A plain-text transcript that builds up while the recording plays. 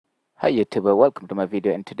Hi YouTuber, welcome to my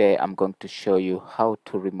video, and today I'm going to show you how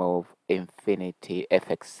to remove Infiniti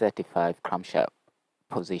FX35 camshaft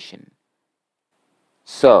position.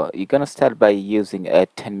 So you're gonna start by using a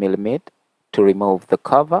 10mm to remove the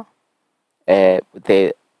cover.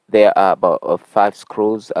 There are about 5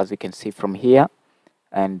 screws, as you can see from here,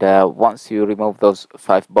 and once you remove those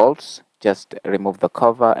 5 bolts, just remove the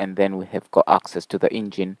cover, and then we have got access to the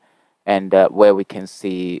engine and where we can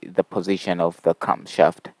see the position of the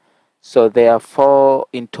camshaft. So there are 4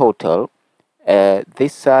 in total,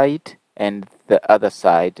 this side and the other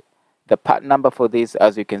side. The part number for this,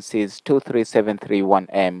 as you can see, is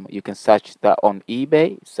 23731M. You can search that on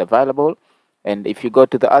eBay, it's available. And if you go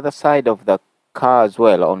to the other side of the car as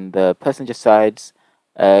well, on the passenger sides,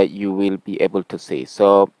 you will be able to see.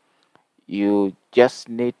 So you just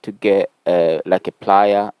need to get like a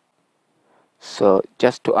plier. So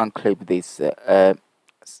just to unclip this,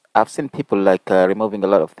 I've seen people like removing a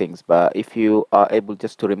lot of things, but if you are able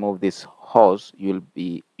just to remove this hose,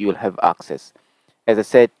 you'll have access. As I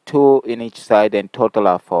said, 2 in each side, and total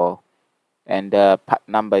are 4, and part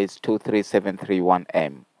number is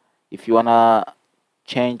 23731M. If you wanna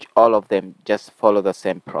change all of them, just follow the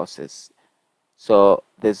same process. So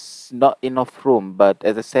there's not enough room, but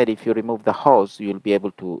as I said, if you remove the hose, you'll be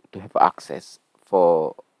able to have access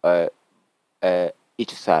for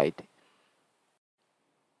each side.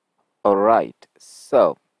 All right,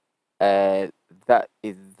 so that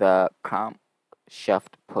is the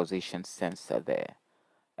camshaft position sensor there,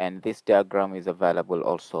 and this diagram is available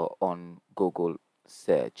also on Google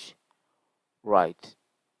search. Right,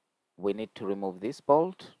 we need to remove this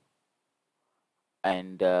bolt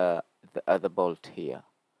and the other bolt here,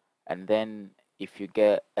 and then if you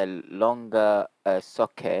get a longer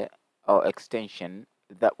socket or extension,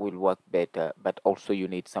 that will work better, but also you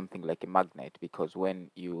need something like a magnet, because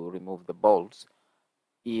when you remove the bolts,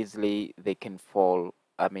 easily they can fall,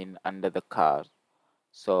 under the car,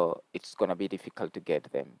 so it's gonna be difficult to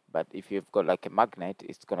get them. But if you've got like a magnet,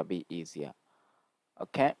 it's gonna be easier.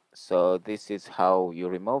 Okay, so this is how you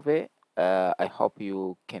remove it. I hope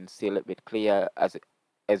you can see a little bit clear,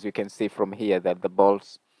 as you can see from here that the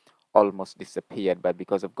bolts almost disappeared, but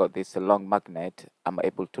because I've got this long magnet, I'm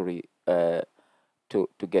able to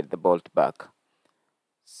to get the bolt back.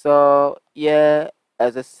 So yeah,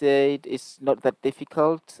 as I said, it's not that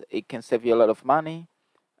difficult. It can save you a lot of money,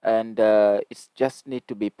 and it's just need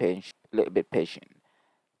to be patient, a little bit patient.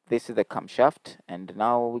 This is the camshaft, and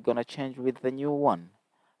now we're gonna change with the new one,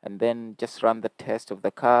 and then just run the test of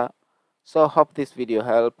the car. So hope this video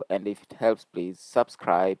helped, and if it helps, please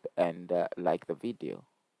subscribe and like the video.